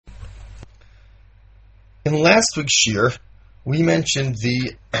In last week's shir, we mentioned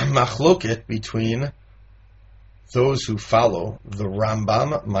the machloket between those who follow the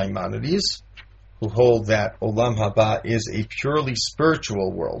Rambam Maimonides, who hold that Olam Haba is a purely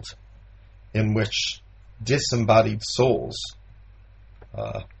spiritual world in which disembodied souls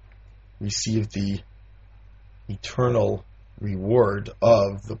receive the eternal reward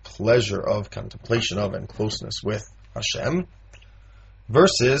of the pleasure of contemplation of and closeness with Hashem,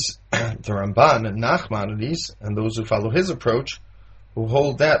 versus the Ramban and Nachmanides and those who follow his approach, who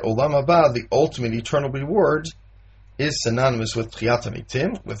hold that Olam Haba, the ultimate eternal reward, is synonymous with Tchiyat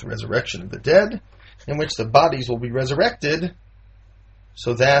HaMetim, with resurrection of the dead, in which the bodies will be resurrected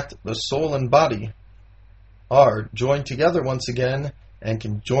so that the soul and body are joined together once again and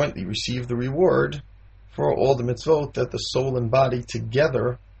can jointly receive the reward for all the mitzvot that the soul and body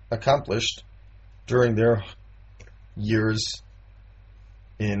together accomplished during their years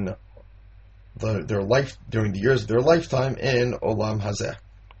in their life, during the years of their lifetime in Olam Hazeh.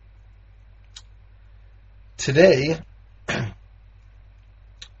 Today, I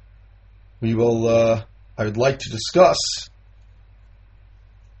would like to discuss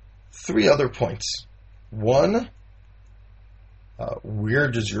three other points. One,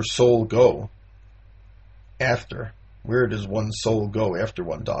 where does your soul go after? Where does one's soul go after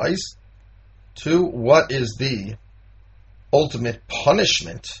one dies? Two, what is the ultimate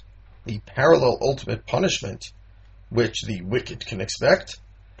punishment, the parallel ultimate punishment which the wicked can expect?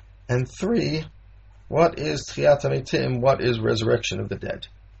 And three, what is Tchiyat HaMetim? What is resurrection of the dead?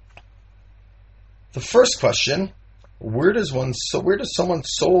 The first question, where does someone's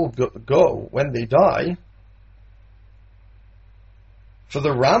soul go when they die? For the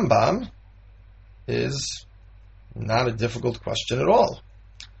Rambam, is not a difficult question at all.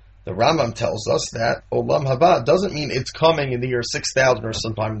 The Rambam tells us that Olam Haba doesn't mean it's coming in the year 6000 or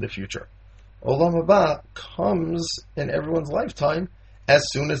sometime in the future. Olam Haba comes in everyone's lifetime as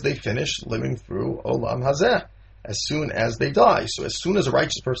soon as they finish living through Olam Hazeh, as soon as they die. So as soon as a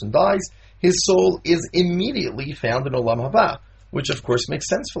righteous person dies, his soul is immediately found in Olam Haba, which of course makes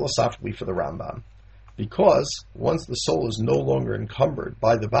sense philosophically for the Rambam, because once the soul is no longer encumbered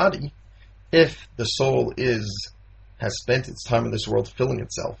by the body, if the soul has spent its time in this world filling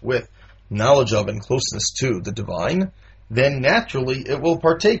itself with knowledge of and closeness to the divine, then naturally it will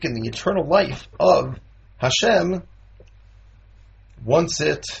partake in the eternal life of Hashem once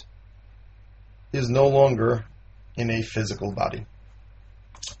it is no longer in a physical body.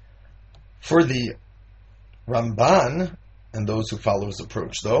 For the Ramban and those who follow his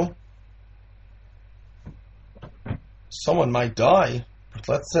approach, though, someone might die,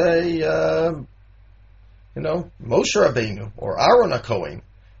 let's say, Moshe Rabbeinu or Aaron HaKohen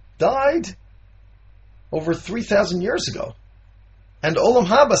died over 3,000 years ago, and Olam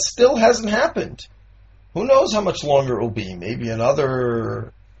Haba still hasn't happened. Who knows how much longer it will be? Maybe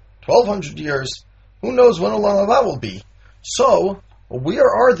another 1,200 years. Who knows when Olam Haba will be? So, where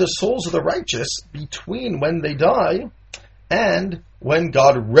are the souls of the righteous between when they die and when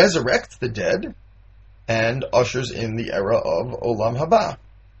God resurrects the dead and ushers in the era of Olam Haba?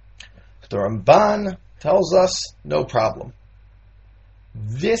 The Ramban tells us, no problem.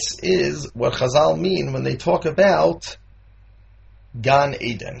 This is what Chazal mean when they talk about Gan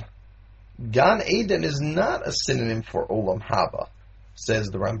Eden. Gan Eden is not a synonym for Olam Haba, says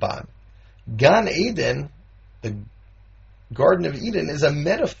the Ramban. Gan Eden, the Garden of Eden, is a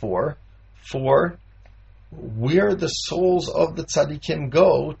metaphor for where the souls of the tzaddikim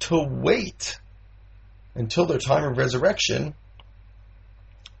go to wait until their time of resurrection,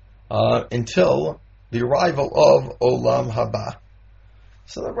 until the arrival of Olam Haba.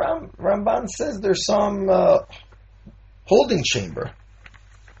 So the Ramban says there's some holding chamber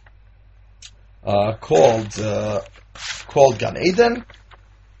called Gan Eden.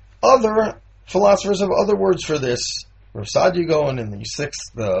 Other philosophers have other words for this. Rav Saadia Gaon in the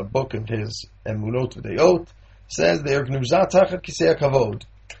sixth book of his Emunot V'Deot says they are gnuzat tachat kisei hakavod.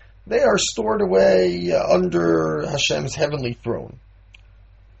 They are stored away under Hashem's heavenly throne.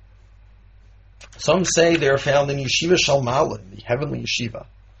 Some say they are found in Yeshiva Shalmala, the heavenly yeshiva.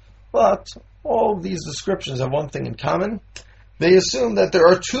 But all of these descriptions have one thing in common. They assume that there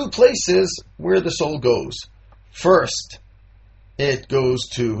are two places where the soul goes. First, it goes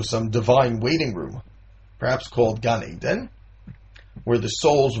to some divine waiting room, perhaps called Gan Eden, where the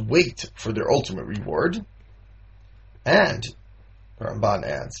souls wait for their ultimate reward, and, the Ramban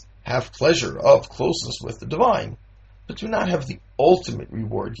adds, have pleasure of closeness with the divine, but do not have the ultimate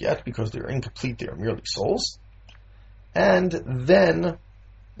reward yet, because they're incomplete, they are merely souls. And then,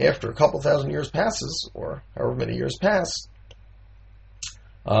 after a couple thousand years passes, or however many years pass,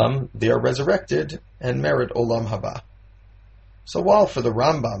 they are resurrected and merit Olam Haba. So while for the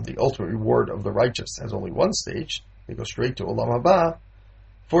Rambam, the ultimate reward of the righteous has only one stage, they go straight to Olam Haba,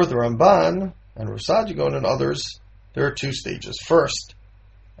 for the Ramban and Rav Saadia Gaon and others, there are two stages. First,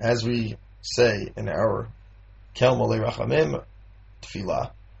 as we say in our Kel Malei Rachamim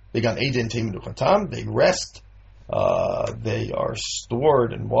Tefillah, Began Eden Teimenuchatam, they rest, they are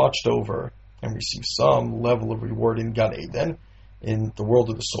stored and watched over and receive some level of reward in Gan Eden, in the world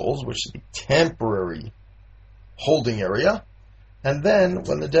of the souls, which is the temporary holding area, and then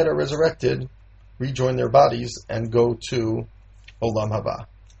when the dead are resurrected, rejoin their bodies and go to Olam Haba.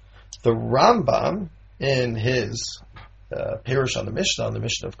 The Rambam, in his Perush on the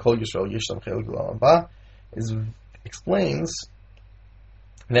Mishnah of Kol Yisrael Yishlam Chelik Olam Haba, explains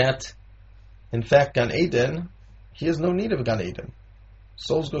that, in fact, Gan Eden, he has no need of Gan Eden.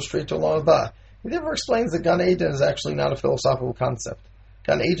 Souls go straight to Olam Haba. He never explains that Gan Eden is actually not a philosophical concept.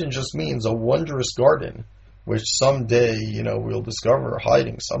 Gan Eden just means a wondrous garden, which someday, we'll discover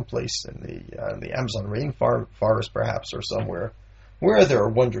hiding someplace in the Amazon rainforest, perhaps, or somewhere, where there are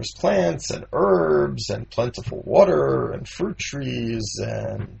wondrous plants and herbs and plentiful water and fruit trees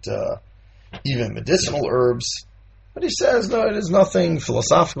and even medicinal herbs. But he says, no, it is nothing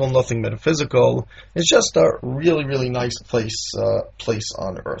philosophical, nothing metaphysical. It's just a really, really nice place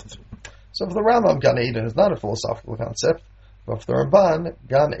on earth. So for the Rambam, Gan Eden is not a philosophical concept, but for the Ramban,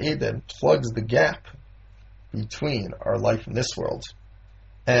 Gan Eden plugs the gap between our life in this world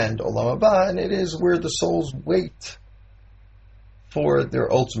and Olam Haba, and it is where the souls wait for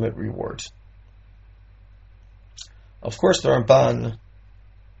their ultimate reward. Of course, the Ramban,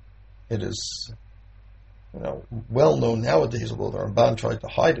 it is well known nowadays, although the Ramban tried to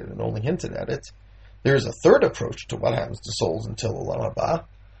hide it and only hinted at it. There is a third approach to what happens to souls until Olam Haba,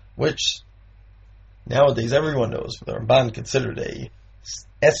 which nowadays everyone knows, but the Ramban considered a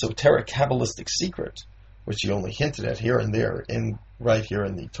esoteric Kabbalistic secret, which he only hinted at here and there, right here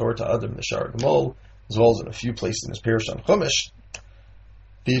in the Torah Adam, the Sha'ar Gemol, as well as in a few places in his Perush on Chumash,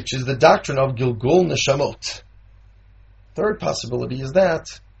 which is the doctrine of Gilgul Neshamot. Third possibility is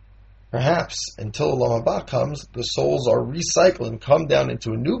that perhaps until Olam Haba comes, the souls are recycled and come down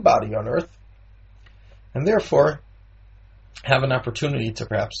into a new body on earth, and therefore have an opportunity to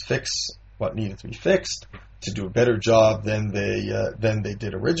perhaps fix what needed to be fixed, to do a better job than they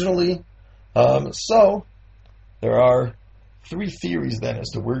did originally. So there are three theories then as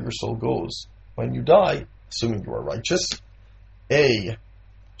to where your soul goes when you die, assuming you are righteous. A,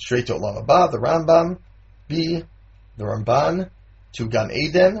 straight to Olam Haba, the Rambam. B, the Ramban, to Gan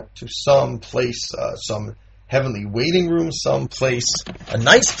Eden, to some place, some heavenly waiting room, some place, a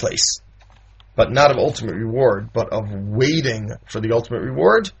nice place, but not of ultimate reward, but of waiting for the ultimate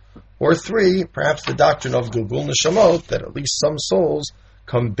reward. Or three, perhaps the doctrine of Gilgul Neshamot, that at least some souls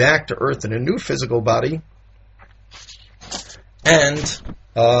come back to earth in a new physical body and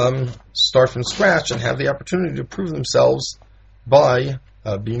start from scratch and have the opportunity to prove themselves by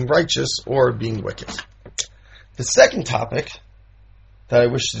being righteous or being wicked. The second topic that I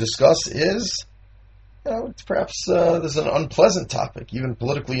wish to discuss is, perhaps this is an unpleasant topic, even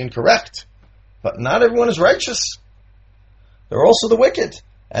politically incorrect, but not everyone is righteous. There are also the wicked,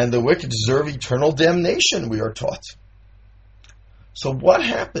 and the wicked deserve eternal damnation, we are taught. So what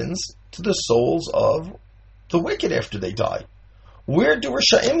happens to the souls of the wicked after they die? Where do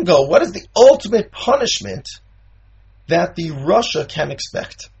Risha'im go? What is the ultimate punishment that the Rasha can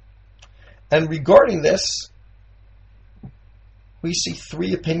expect? And regarding this, we see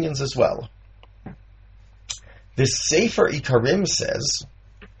three opinions as well. The Sefer Ikarim says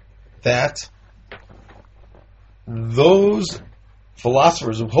that those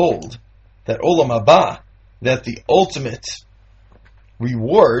philosophers who hold that Olam Haba, that the ultimate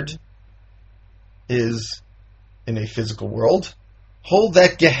reward is in a physical world, hold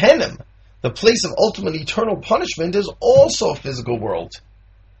that Gehenna, the place of ultimate eternal punishment, is also a physical world.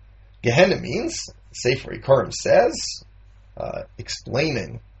 Gehenna means, Sefer Ikarim says,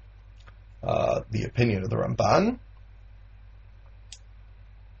 explaining the opinion of the Ramban,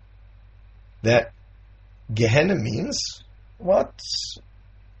 that Gehenna means what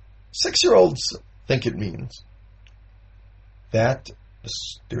 6-year-olds think it means. That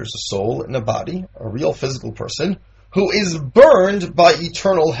there's a soul in a body, a real physical person, who is burned by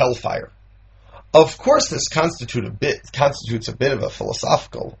eternal hellfire. Of course, this constitutes a bit of a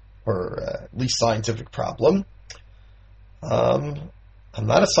philosophical, or at least scientific problem. I'm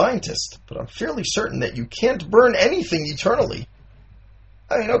not a scientist, but I'm fairly certain that you can't burn anything eternally.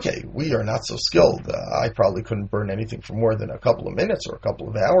 I mean, okay, we are not so skilled. I probably couldn't burn anything for more than a couple of minutes or a couple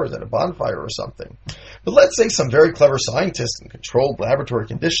of hours at a bonfire or something. But let's say some very clever scientist in controlled laboratory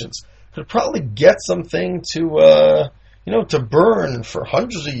conditions could probably get something to, to burn for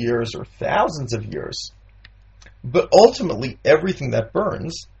hundreds of years or thousands of years. But ultimately, everything that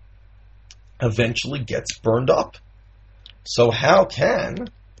burns eventually gets burned up. So how can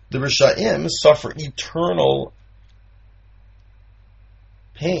the Risha'im suffer eternal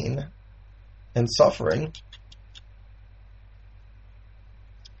pain and suffering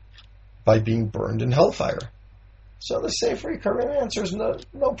by being burned in hellfire? So the Sefer Ikarim answers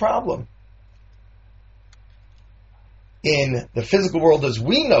no problem. In the physical world as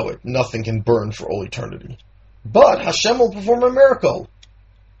we know it, nothing can burn for all eternity. But Hashem will perform a miracle.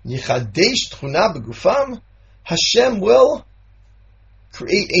 Yichadesh tchuna begufam. Hashem will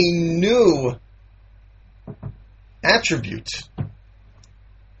create a new attribute,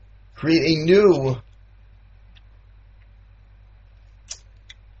 create a new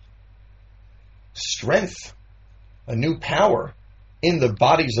strength, a new power in the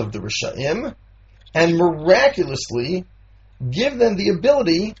bodies of the Risha'im, and miraculously give them the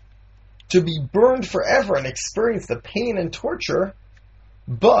ability to be burned forever and experience the pain and torture,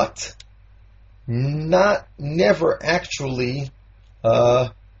 but never actually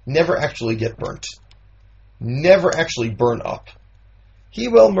get burnt, never actually burn up. He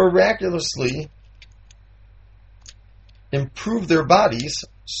will miraculously improve their bodies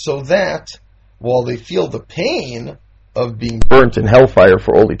so that while they feel the pain of being burnt in hellfire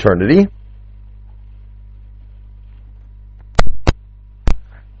for all eternity,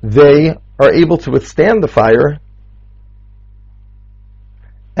 they are able to withstand the fire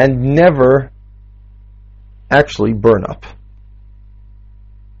and never actually burn up.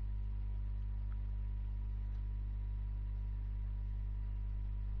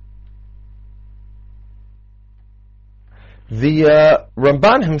 The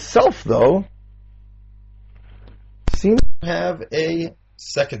Ramban himself, though, seems to have a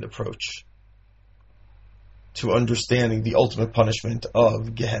second approach to understanding the ultimate punishment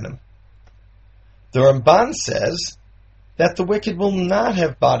of Gehenna. The Ramban says that the wicked will not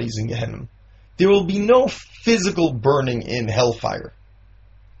have bodies in Gehenna. There will be no physical burning in hellfire.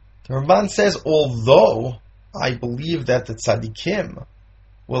 The Ramban says, although I believe that the tzaddikim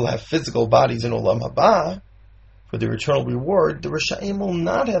will have physical bodies in Olam Haba for their eternal reward, the Risha'im will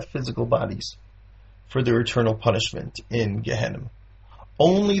not have physical bodies for their eternal punishment in Gehenna.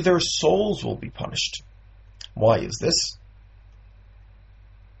 Only their souls will be punished. Why is this?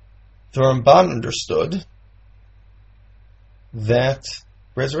 The Ramban understood that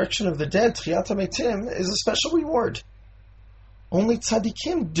resurrection of the dead, Tchiyat HaMetim, is a special reward. Only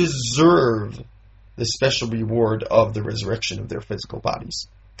tzaddikim deserve the special reward of the resurrection of their physical bodies.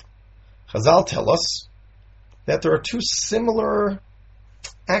 Chazal tell us that there are two similar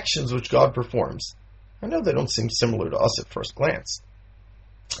actions which God performs. I know they don't seem similar to us at first glance,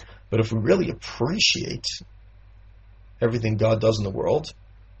 but if we really appreciate everything God does in the world,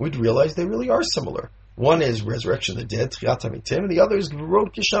 we'd realize they really are similar. One is resurrection of the dead, Tchiyat HaMetim, and the other is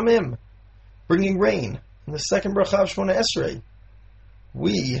Gvurot Kishamim, bringing rain. And the second bracha of Shmona Esrei,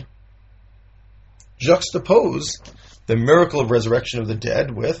 we juxtapose the miracle of resurrection of the dead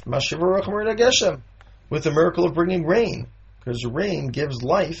with Mashiva Rachmar Geshem, with the miracle of bringing rain, because rain gives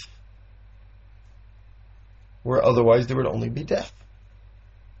life where otherwise there would only be death.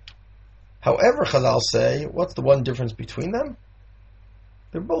 However, Chazal say, what's the one difference between them?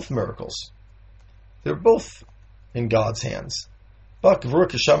 They're both miracles. They're both in God's hands. But Gvurah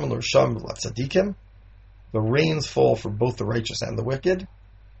Kisham and L'Risham L'Tzadikim, the rains fall for both the righteous and the wicked.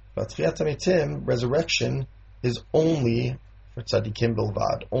 But Tchiyat HaMetim, resurrection, is only for Tzadikim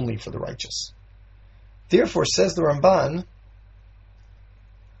Bilvad, only for the righteous. Therefore, says the Ramban,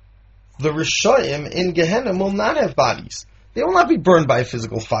 the Rishayim in Gehenna will not have bodies. They will not be burned by a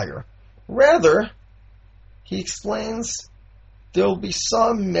physical fire. Rather, he explains, there will be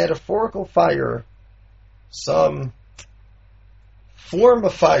some metaphorical fire, some form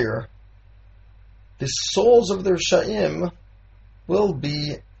of fire. The souls of the Rishayim will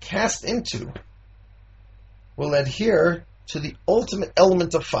be cast into, will adhere to the ultimate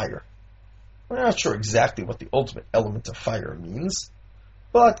element of fire. We're not sure exactly what the ultimate element of fire means,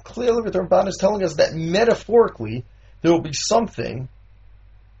 but clearly what the Ramban is telling us that metaphorically there will be something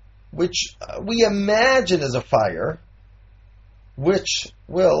which we imagine as a fire, which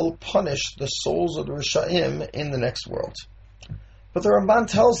will punish the souls of the Risha'im in the next world. But the Ramban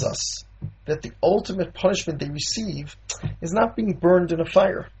tells us that the ultimate punishment they receive is not being burned in a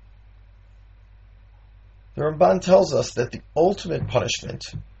fire. The Ramban tells us that the ultimate punishment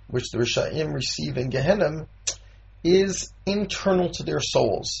which the Rishayim receive in Gehenna is internal to their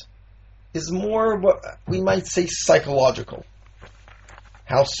souls, is more what we might say psychological.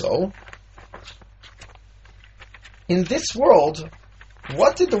 How so? In this world,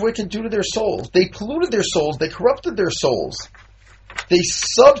 what did the wicked do to their souls? They polluted their souls, they corrupted their souls. They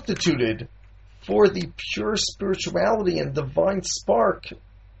substituted for the pure spirituality and divine spark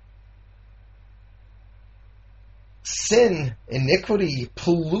sin, iniquity,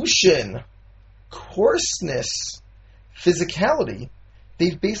 pollution, coarseness, physicality.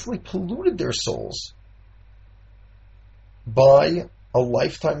 They've basically polluted their souls by a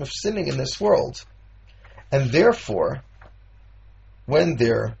lifetime of sinning in this world. And therefore, when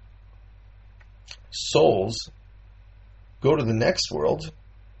their souls go to the next world,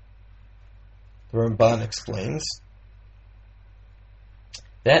 the Ramban explains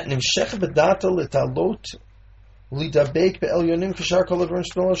that nimshech b'data litalot lidabek be'elyonim k'shar kol adron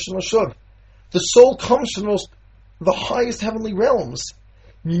sh'nol sh'nol. The soul comes from the highest heavenly realms.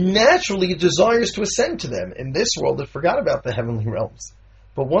 Naturally, it desires to ascend to them. In this world, it forgot about the heavenly realms.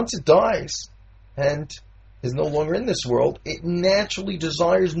 But once it dies and is no longer in this world, it naturally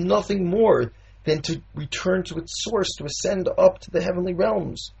desires nothing more than to return to its source, to ascend up to the heavenly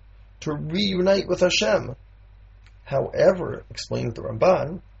realms, to reunite with Hashem. However, explains the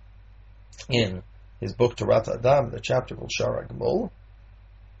Ramban in his book Torat Adam, the chapter called Shara Gmul,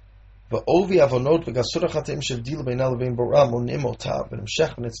 V'ovi avonot v'gasur hachatim shevdil beina levein borah monim otav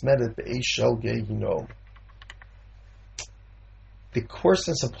v'nimshech v'nitzmedet be'eish shel gehinom. The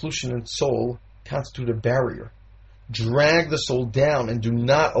coarseness and pollution in soul constitute a barrier. Drag the soul down and do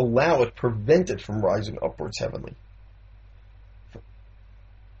not allow it, prevent it from rising upwards heavenly.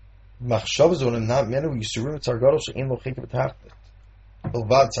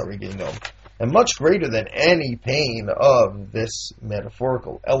 And much greater than any pain of this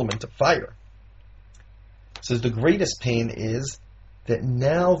metaphorical element of fire. It says the greatest pain is that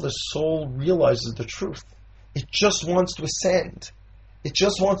now the soul realizes the truth. It just wants to ascend. It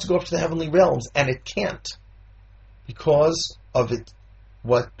just wants to go up to the heavenly realms, and it can't. Because of it,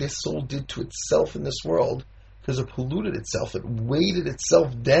 what this soul did to itself in this world, because it polluted itself, it weighted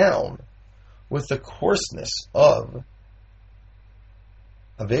itself down with the coarseness of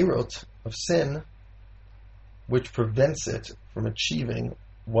Aveirot, of sin, which prevents it from achieving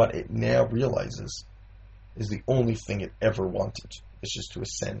what it now realizes is the only thing it ever wanted, which is to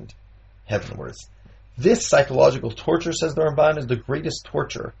ascend heavenwards. This psychological torture, says the Ramban, is the greatest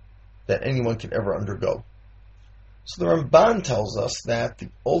torture that anyone can ever undergo. So the Ramban tells us that the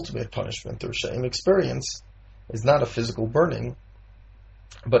ultimate punishment the Rishaim experience is not a physical burning,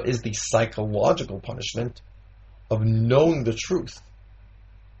 but is the psychological punishment of knowing the truth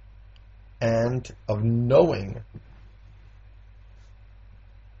and of knowing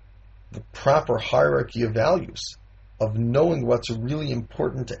the proper hierarchy of values, of knowing what's really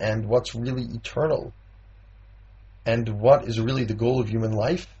important and what's really eternal, and what is really the goal of human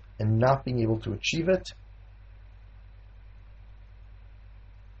life, and not being able to achieve it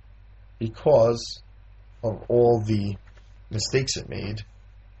because of all the mistakes it made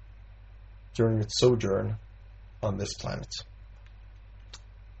during its sojourn on this planet.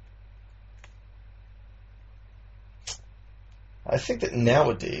 I think that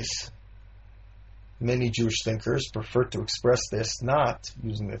nowadays many Jewish thinkers prefer to express this not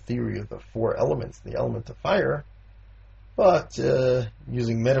using the theory of the four elements, the element of fire, but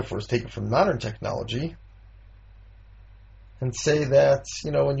using metaphors taken from modern technology, and say that,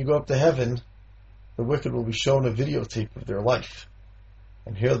 when you go up to heaven, the wicked will be shown a videotape of their life.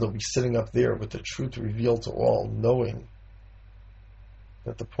 And here they'll be sitting up there with the truth revealed to all, knowing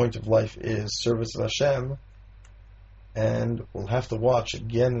that the point of life is service of Hashem, and will have to watch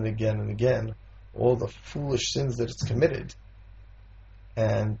again and again and again all the foolish sins that it's committed,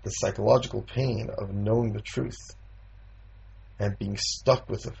 and the psychological pain of knowing the truth and being stuck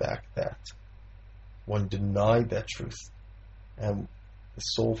with the fact that one denied that truth, and the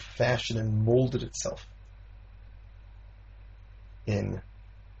soul fashioned and molded itself in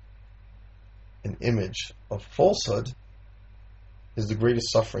an image of falsehood, is the greatest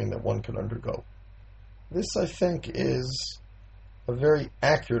suffering that one can undergo. This, I think, is a very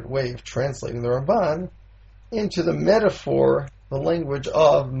accurate way of translating the Ramban into the metaphor, the language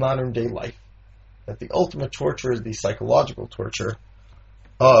of modern day life. That the ultimate torture is the psychological torture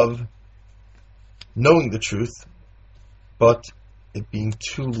of knowing the truth, but it being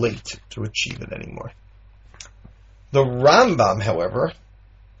too late to achieve it anymore. The Rambam, however,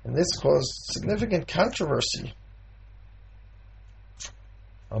 and this caused significant controversy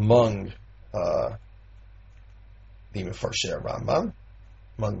among the Mefarshei Rambam,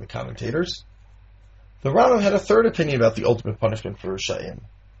 among the commentators. The Rambam had a third opinion about the ultimate punishment for Rishayim.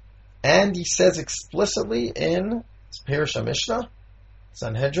 And he says explicitly in Perush HaMishnah,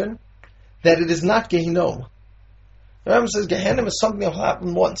 Sanhedrin, that it is not Gehinnom. The Rambam says Gehinnom is something that will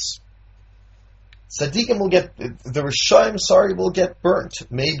happen once. Tzaddikim will get, the Rishayim, will get burnt.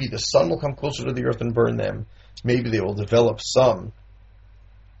 Maybe the sun will come closer to the earth and burn them. Maybe they will develop some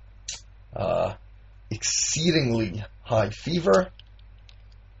exceedingly high fever.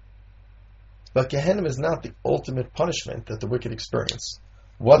 But Gehenna is not the ultimate punishment that the wicked experience.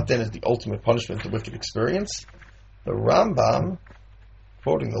 What then is the ultimate punishment the wicked experience? The Rambam,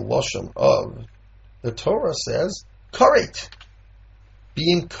 quoting the Lashon of the Torah, says, karet,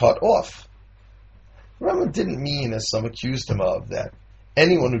 being cut off. The Rambam didn't mean, as some accused him of, that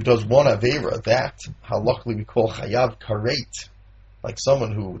anyone who does one Aveira, that, how luckily we call chayav karet, like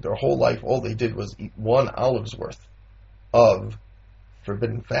someone who their whole life all they did was eat one olive's worth of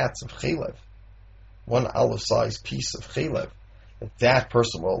forbidden fats of chalev, one olive-sized piece of chalev, that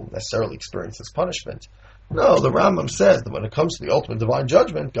person will necessarily experience this punishment. No, the Rambam says that when it comes to the ultimate divine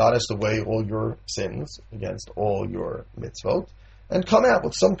judgment, God has to weigh all your sins against all your mitzvot and come out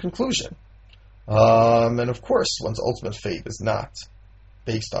with some conclusion. And of course, one's ultimate fate is not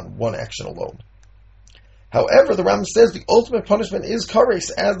based on one action alone. However, the Rambam says the ultimate punishment is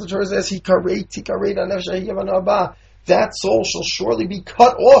kares, as the Torah says, that soul shall surely be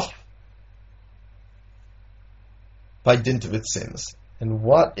cut off by dint of its sins. And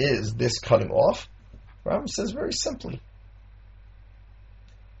what is this cutting off? The Rambam says very simply.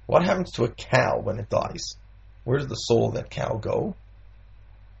 What happens to a cow when it dies? Where does the soul of that cow go?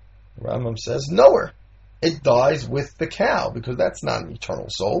 The Rambam says nowhere. It dies with the cow, because that's not an eternal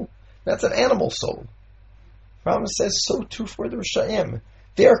soul. That's an animal soul. Rambam says so too for the Rishayim.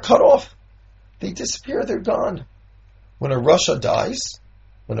 They are cut off. They disappear. They're gone. When a Rasha dies,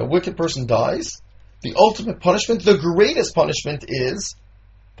 when a wicked person dies, the ultimate punishment, the greatest punishment, is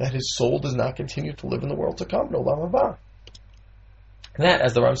that his soul does not continue to live in the world to come. No Olam Haba. And that,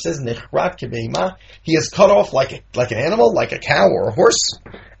 as the Rambam says, nechrat kebeima, he is cut off like an animal, like a cow or a horse,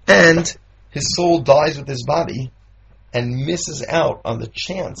 and his soul dies with his body and misses out on the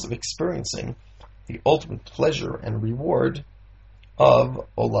chance of experiencing the ultimate pleasure and reward of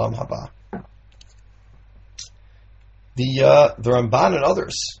Olam Haba. The Ramban and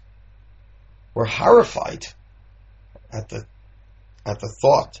others were horrified at the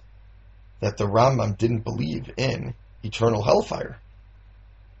thought that the Rambam didn't believe in eternal hellfire.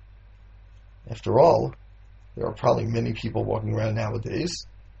 After all, there are probably many people walking around nowadays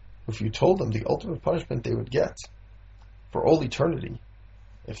who, if you told them the ultimate punishment they would get for all eternity,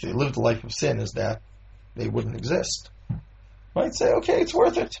 if they lived a life of sin, is that they wouldn't exist, might say, okay, it's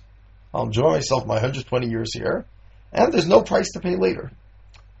worth it. I'll enjoy myself my 120 years here, and there's no price to pay later.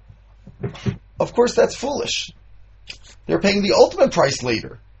 Of course, that's foolish. They're paying the ultimate price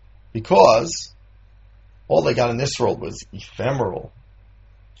later, because all they got in this world was ephemeral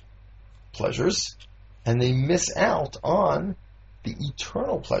pleasures, and they miss out on the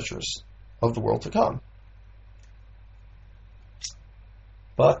eternal pleasures of the world to come.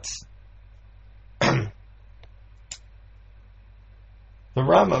 But the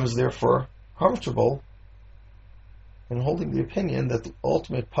Rambam is therefore comfortable in holding the opinion that the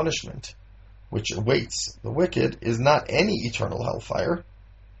ultimate punishment which awaits the wicked is not any eternal hellfire,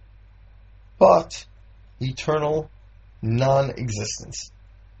 but eternal non-existence,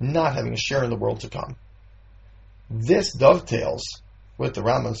 not having a share in the world to come. This dovetails with the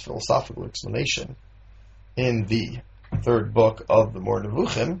Rambam's philosophical explanation in the third book of the Mor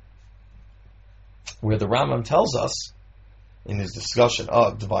Nevuchim, where the Rambam tells us, in his discussion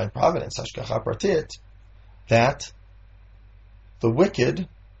of divine providence, Hashgacha Pratit, that the wicked,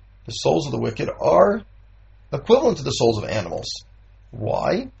 the souls of the wicked, are equivalent to the souls of animals.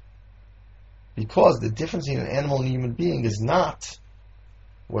 Why? Because the difference between an animal and a human being is not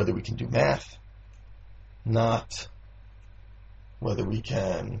whether we can do math, not whether we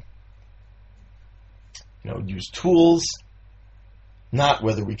can, use tools, not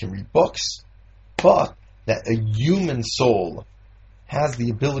whether we can read books, but that a human soul has the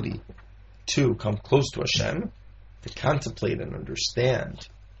ability to come close to Hashem, to contemplate and understand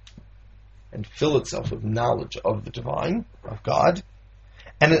and fill itself with knowledge of the divine, of God,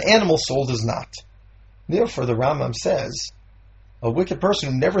 and an animal soul does not. Therefore, the Rambam says, a wicked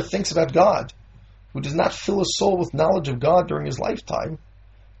person who never thinks about God, who does not fill his soul with knowledge of God during his lifetime,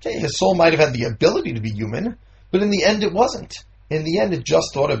 okay, his soul might have had the ability to be human, but in the end it wasn't. In the end, it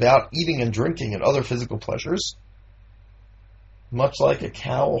just thought about eating and drinking and other physical pleasures, much like a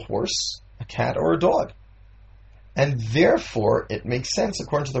cow, a horse, a cat, or a dog. And therefore, it makes sense,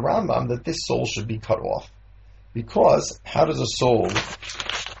 according to the Rambam, that this soul should be cut off. Because how does a soul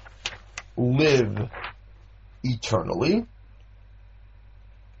live eternally?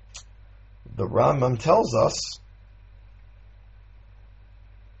 The Rambam tells us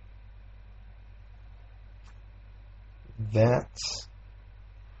that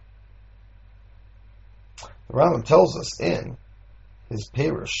in his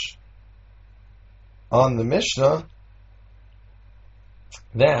Perush on the Mishnah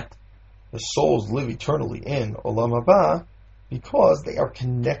that the souls live eternally in Olam Haba because they are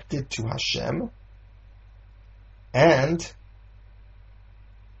connected to Hashem, and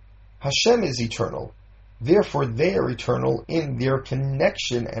Hashem is eternal. Therefore, they are eternal in their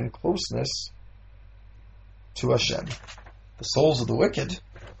connection and closeness to Hashem. The souls of the wicked,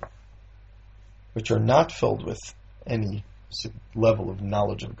 which are not filled with any level of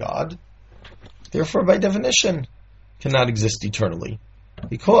knowledge of God, therefore, by definition, cannot exist eternally,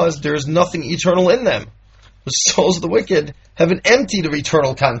 because there is nothing eternal in them. The souls of the wicked have been emptied of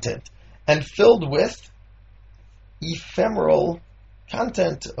eternal content and filled with ephemeral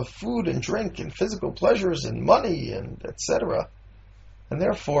content of food and drink and physical pleasures and money and etc. And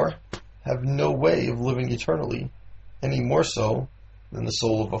therefore have no way of living eternally, any more so than the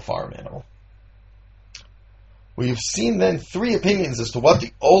soul of a farm animal. We have seen then three opinions as to what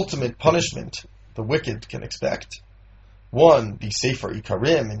the ultimate punishment the wicked can expect. One, the Sefer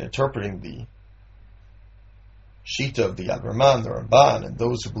Ikarim, in interpreting the Shita of the Agraman, the Ramban, and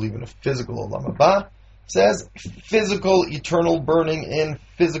those who believe in a physical Olam Haba, says physical eternal burning in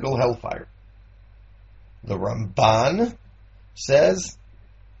physical hellfire. The Ramban says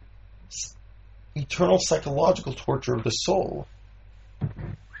eternal psychological torture of the soul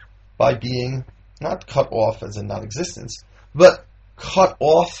by being not cut off as in non-existence, but cut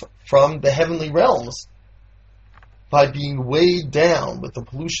off from the heavenly realms by being weighed down with the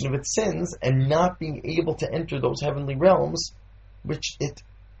pollution of its sins and not being able to enter those heavenly realms, which it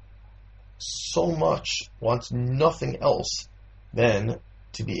so much wants nothing else than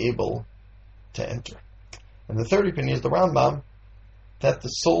to be able to enter. And the third opinion is the Rambam, that the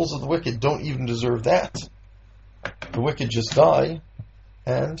souls of the wicked don't even deserve that. The wicked just die,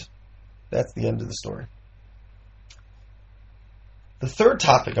 and that's the end of the story. The third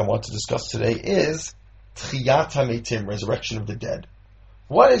topic I want to discuss today is Tchiyat HaMeitim, resurrection of the dead.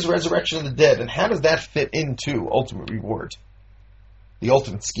 What is resurrection of the dead, and how does that fit into ultimate reward, the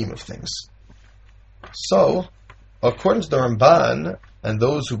ultimate scheme of things? So, according to the Ramban and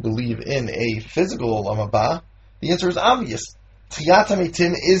those who believe in a physical Olam Haba, the answer is obvious. Tchiyat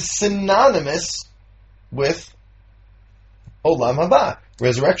HaMeitim is synonymous with Olam Haba.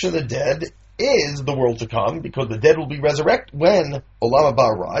 Resurrection of the dead is the world to come, because the dead will be resurrected when Olam Haba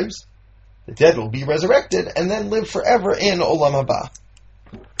arrives. The dead will be resurrected and then live forever in Olam Haba.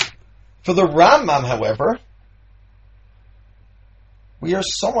 For the Rambam, however, we are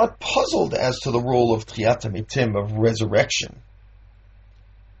somewhat puzzled as to the role of Tchiyat HaMeitim, of resurrection,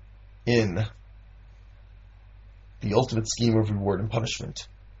 in the ultimate scheme of reward and punishment.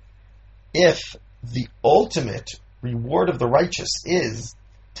 If the ultimate reward of the righteous is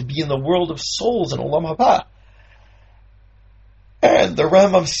to be in the world of souls in Olam Haba, and the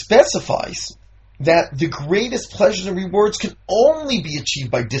Rambam specifies that the greatest pleasures and rewards can only be achieved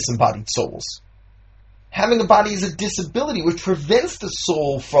by disembodied souls. Having a body is a disability which prevents the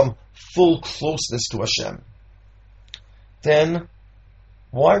soul from full closeness to Hashem. Then,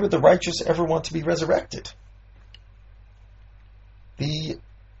 why would the righteous ever want to be resurrected? To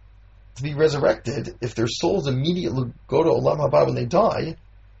be resurrected, if their souls immediately go to Olam Haba when they die,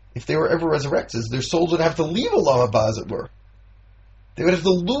 if they were ever resurrected, their souls would have to leave Olam Haba, as it were. They would have to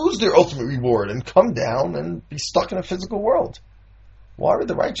lose their ultimate reward and come down and be stuck in a physical world. Why would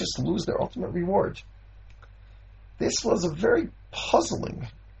the righteous lose their ultimate reward? This was a very puzzling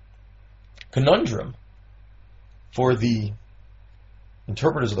conundrum for the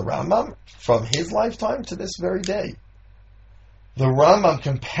interpreters of the Rambam from his lifetime to this very day. The Rambam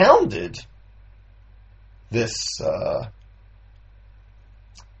compounded this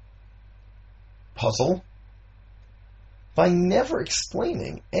puzzle by never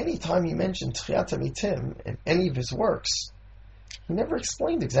explaining, any time he mentioned Tchiyat HaMeitim in any of his works, he never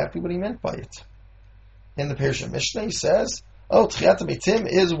explained exactly what he meant by it. In the Perush Mishnah, he says, Tchiyat HaMeitim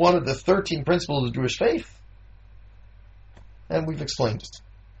is one of the 13 principles of the Jewish faith. And we've explained it.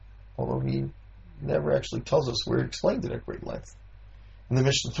 Although he never actually tells us where he explained it at great length. In the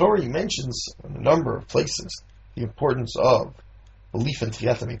Mishnah Torah, he mentions in a number of places the importance of belief in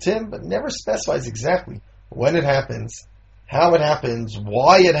Tchiyat HaMeitim, but never specifies exactly when it happens, how it happens,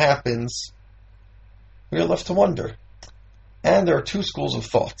 why it happens, we are left to wonder. And there are two schools of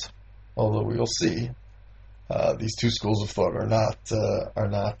thought, although we will see these two schools of thought are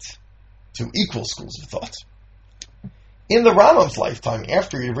not two equal schools of thought. In the Rambam's lifetime,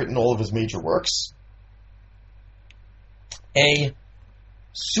 after he had written all of his major works, a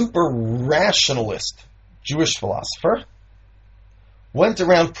super rationalist Jewish philosopher went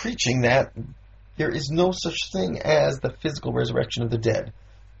around preaching that there is no such thing as the physical resurrection of the dead.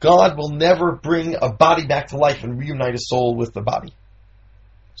 God will never bring a body back to life and reunite a soul with the body.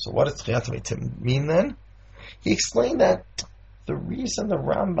 So what does Tchiyat HaMeitim mean then? He explained that the reason the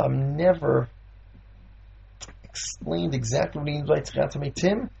Rambam never explained exactly what he means by Tchiyat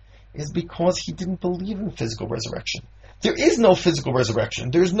HaMeitim is because he didn't believe in physical resurrection. There is no physical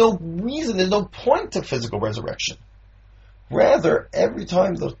resurrection. There's no reason, there's no point to physical resurrection. Rather, every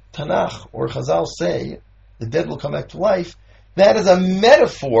time the Tanakh or Chazal say the dead will come back to life, that is a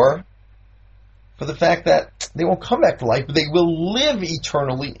metaphor for the fact that they won't come back to life, but they will live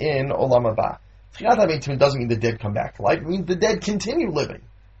eternally in Olam Haba. Tchiyat HaMeitim doesn't mean the dead come back to life. It means the dead continue living,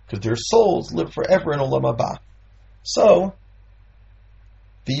 because their souls live forever in Olam Haba. So,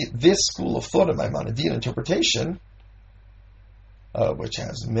 this school of thought of Maimonidean interpretation, which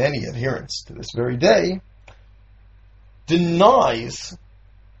has many adherents to this very day, denies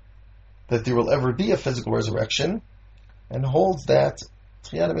that there will ever be a physical resurrection, and holds that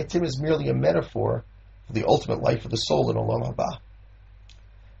Tchiyat HaMeitim is merely a metaphor for the ultimate life of the soul in Olam Haba.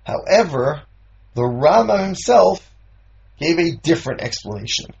 However, the Rambam himself gave a different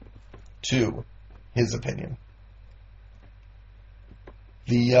explanation to his opinion.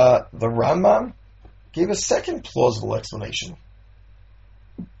 The Rambam gave a second plausible explanation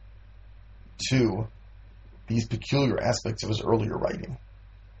to these peculiar aspects of his earlier writing.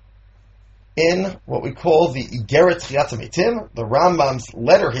 In what we call the Igeret Tchiyat HaMeitim, the Rambam's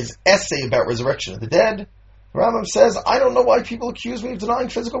letter, his essay about resurrection of the dead, the Rambam says, I don't know why people accuse me of denying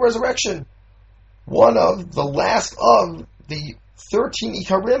physical resurrection. One of the last of the 13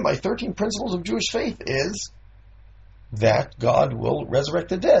 Ikarim, my 13 principles of Jewish faith, is that God will resurrect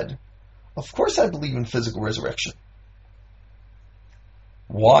the dead. Of course I believe in physical resurrection.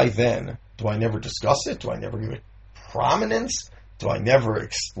 Why then do I never discuss it? Do I never give it prominence? Do I never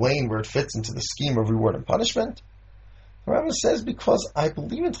explain where it fits into the scheme of reward and punishment? The Rambam says, because I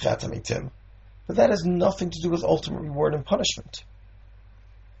believe in Tchiyat HaMeitim, but that has nothing to do with ultimate reward and punishment.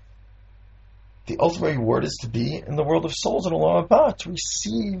 The ultimate reward is to be in the world of souls in Olam Haba, to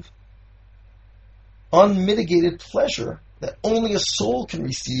receive unmitigated pleasure that only a soul can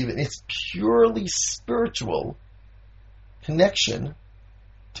receive in its purely spiritual connection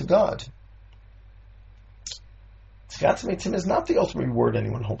to God. Tchiyat HaMeitim is not the ultimate reward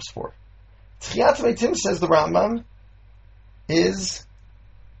anyone hopes for. Tchiyat HaMeitim, says the Rambam, is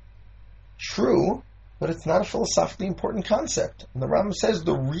true, but it's not a philosophically important concept. And the Rambam says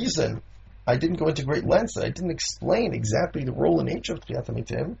the reason I didn't go into great lengths, that I didn't explain exactly the role and nature of Tchiyat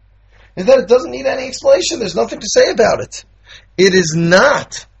HaMeitim, is that it doesn't need any explanation. There's nothing to say about it. It is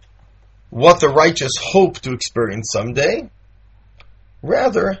not what the righteous hope to experience someday.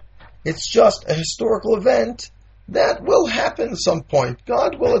 Rather, it's just a historical event that will happen at some point.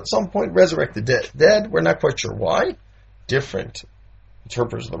 God will at some point resurrect the dead. We're not quite sure why. Different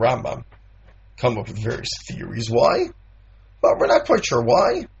interpreters of the Rambam come up with various theories why, but we're not quite sure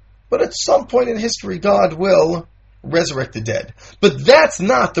why. But at some point in history, God will resurrect the dead. But that's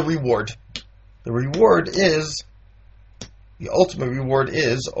not the reward. The ultimate reward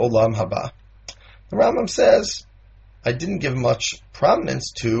is Olam Haba. The Rambam says, I didn't give much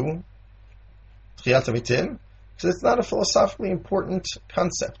prominence to Tchiyat HaMeitim, because it's not a philosophically important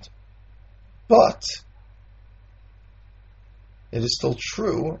concept. But it is still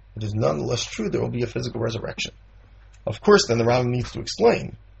true, it is nonetheless true, there will be a physical resurrection. Of course, then the Rambam needs to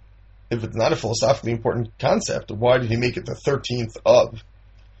explain, if it's not a philosophically important concept, why did he make it the 13th of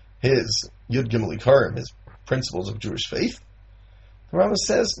his Yud Gimel Ikarim, his principles of Jewish faith? The Rambam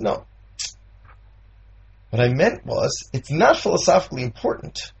says, no. What I meant was, it's not philosophically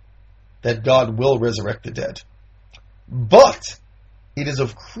important that God will resurrect the dead. But it is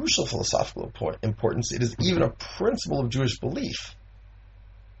of crucial philosophical importance, it is even a principle of Jewish belief,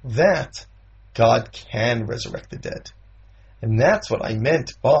 that God can resurrect the dead. And that's what I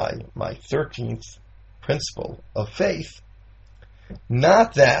meant by my 13th principle of faith.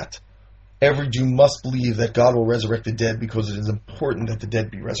 Not that every Jew must believe that God will resurrect the dead because it is important that the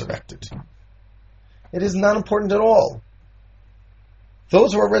dead be resurrected. It is not important at all.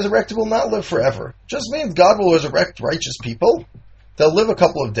 Those who are resurrected will not live forever. Just means God will resurrect righteous people. They'll live a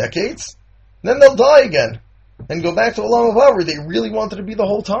couple of decades. Then they'll die again. And go back to Olam Haba where they really wanted to be the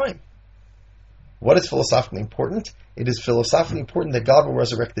whole time. What is philosophically important? It is philosophically important that God will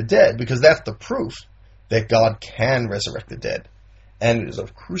resurrect the dead, because that's the proof that God can resurrect the dead. And it is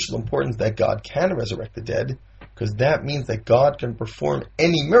of crucial importance that God can resurrect the dead, because that means that God can perform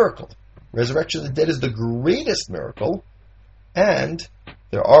any miracle. Resurrection of the dead is the greatest miracle, and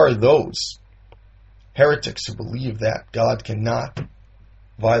there are those heretics who believe that God cannot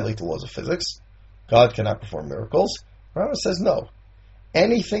violate the laws of physics, God cannot perform miracles. Rambam says no.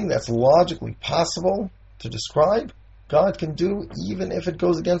 Anything that's logically possible to describe, God can do, even if it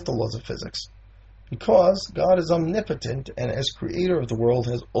goes against the laws of physics. Because God is omnipotent, and as creator of the world,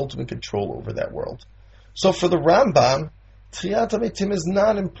 has ultimate control over that world. So for the Rambam, Tchiyat HaMetim is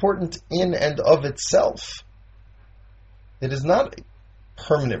not important in and of itself. It is not a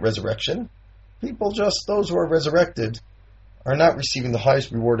permanent resurrection. People, just those who are resurrected, are not receiving the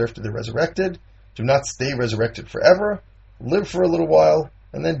highest reward after they're resurrected, do not stay resurrected forever, live for a little while,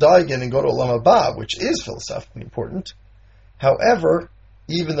 and then die again and go to Olam Haba, which is philosophically important. However,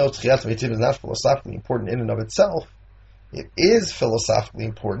 even though Tchiyat HaMetim is not philosophically important in and of itself, it is philosophically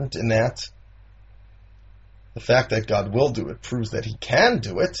important in that the fact that God will do it proves that He can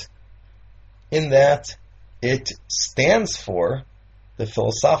do it, in that it stands for the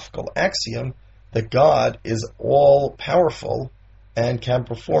philosophical axiom that God is all-powerful and can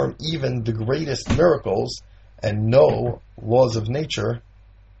perform even the greatest miracles, and no laws of nature,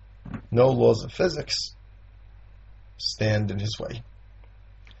 no laws of physics stand in His way.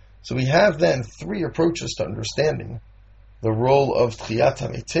 So we have then three approaches to understanding the role of Tchiyat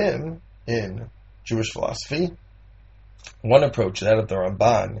HaMetim in Jewish philosophy. One approach, that of the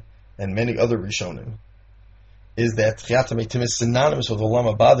Ramban and many other Rishonim, is that Tchiyat HaMetim is synonymous with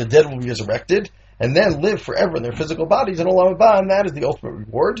Olam Haba. The dead will be resurrected and then live forever in their physical bodies in Olam Haba, and that is the ultimate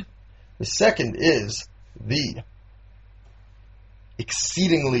reward. The second is the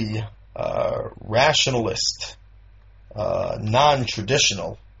exceedingly rationalist,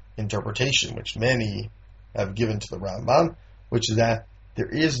 non-traditional interpretation which many have given to the Rambam, which is that there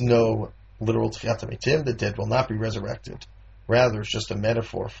is no literal Tchiyat HaMetim, the dead will not be resurrected. Rather, it's just a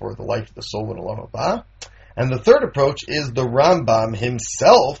metaphor for the life of the soul in Olam Haba. And the third approach is the Rambam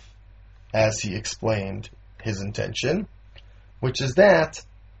himself, as he explained his intention, which is that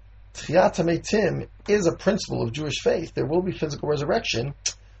Tchiyat HaMetim is a principle of Jewish faith. There will be physical resurrection,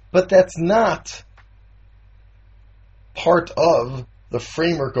 but that's not part of the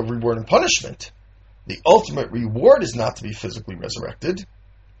framework of reward and punishment. The ultimate reward is not to be physically resurrected.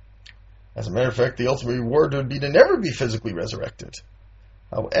 As a matter of fact, the ultimate reward would be to never be physically resurrected.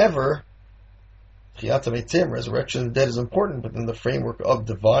 However, Tchiyat HaMetim, resurrection of the dead, is important within the framework of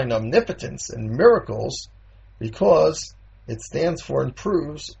divine omnipotence and miracles, because it stands for and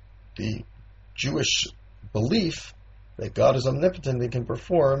proves the Jewish belief that God is omnipotent and can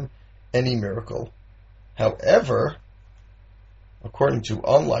perform any miracle. However, according to,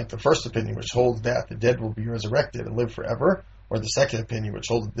 unlike the first opinion, which holds that the dead will be resurrected and live forever, or the second opinion, which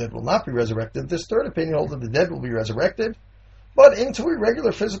holds the dead will not be resurrected, this third opinion holds that the dead will be resurrected, but into a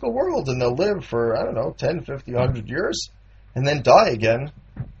regular physical world, and they'll live for, 10, 50, 100 years, and then die again,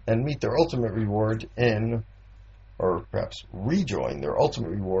 and meet their ultimate reward in, or perhaps rejoin their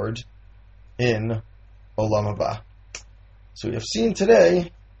ultimate reward in Olam Haba. So we have seen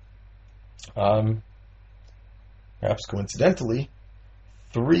today, perhaps coincidentally,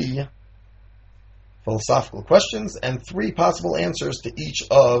 3 philosophical questions and 3 possible answers to each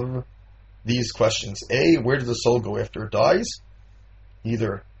of these questions. A, where does the soul go after it dies?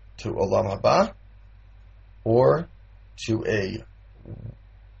 Either to Olam Haba, or to a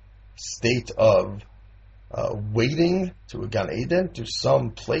state of waiting, to a Gan Eden, to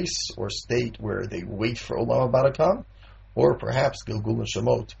some place or state where they wait for Olam Haba to come, or perhaps Gilgul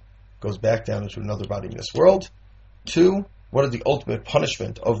Neshamot goes back down into another body in this world. 2, what is the ultimate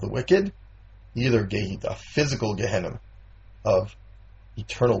punishment of the wicked? Either a physical Gehenna of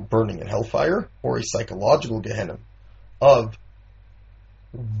eternal burning in hellfire, or a psychological Gehenna of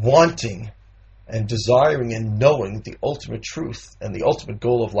wanting and desiring and knowing the ultimate truth and the ultimate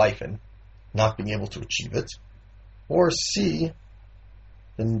goal of life and not being able to achieve it. Or C,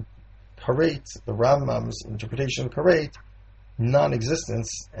 the Karet, the Rambam's interpretation of Karet,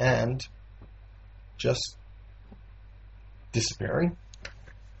 non-existence and just disappearing.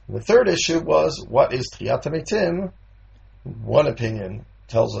 The third issue was, what is Tchiyat HaMetim? One opinion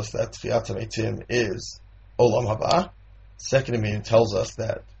tells us that Tchiyat HaMetim is Olam Haba. Second opinion tells us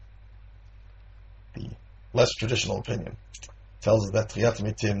that the less traditional opinion tells us that Tchiyat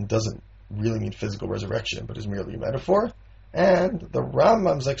HaMetim doesn't really mean physical resurrection, but is merely a metaphor. And the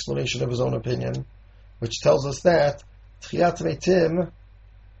Rambam's explanation of his own opinion, which tells us that Tchiyat HaMetim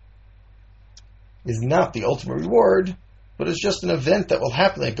is not the ultimate reward, but is just an event that will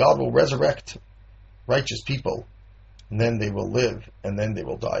happen, that God will resurrect righteous people, and then they will live, and then they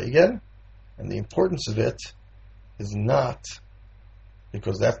will die again. And the importance of it is not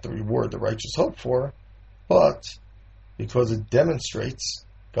because that's the reward the righteous hope for, but because it demonstrates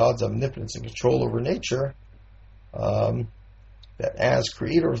God's omnipotence and control over nature, that as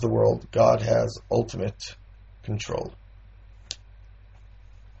creator of the world, God has ultimate control.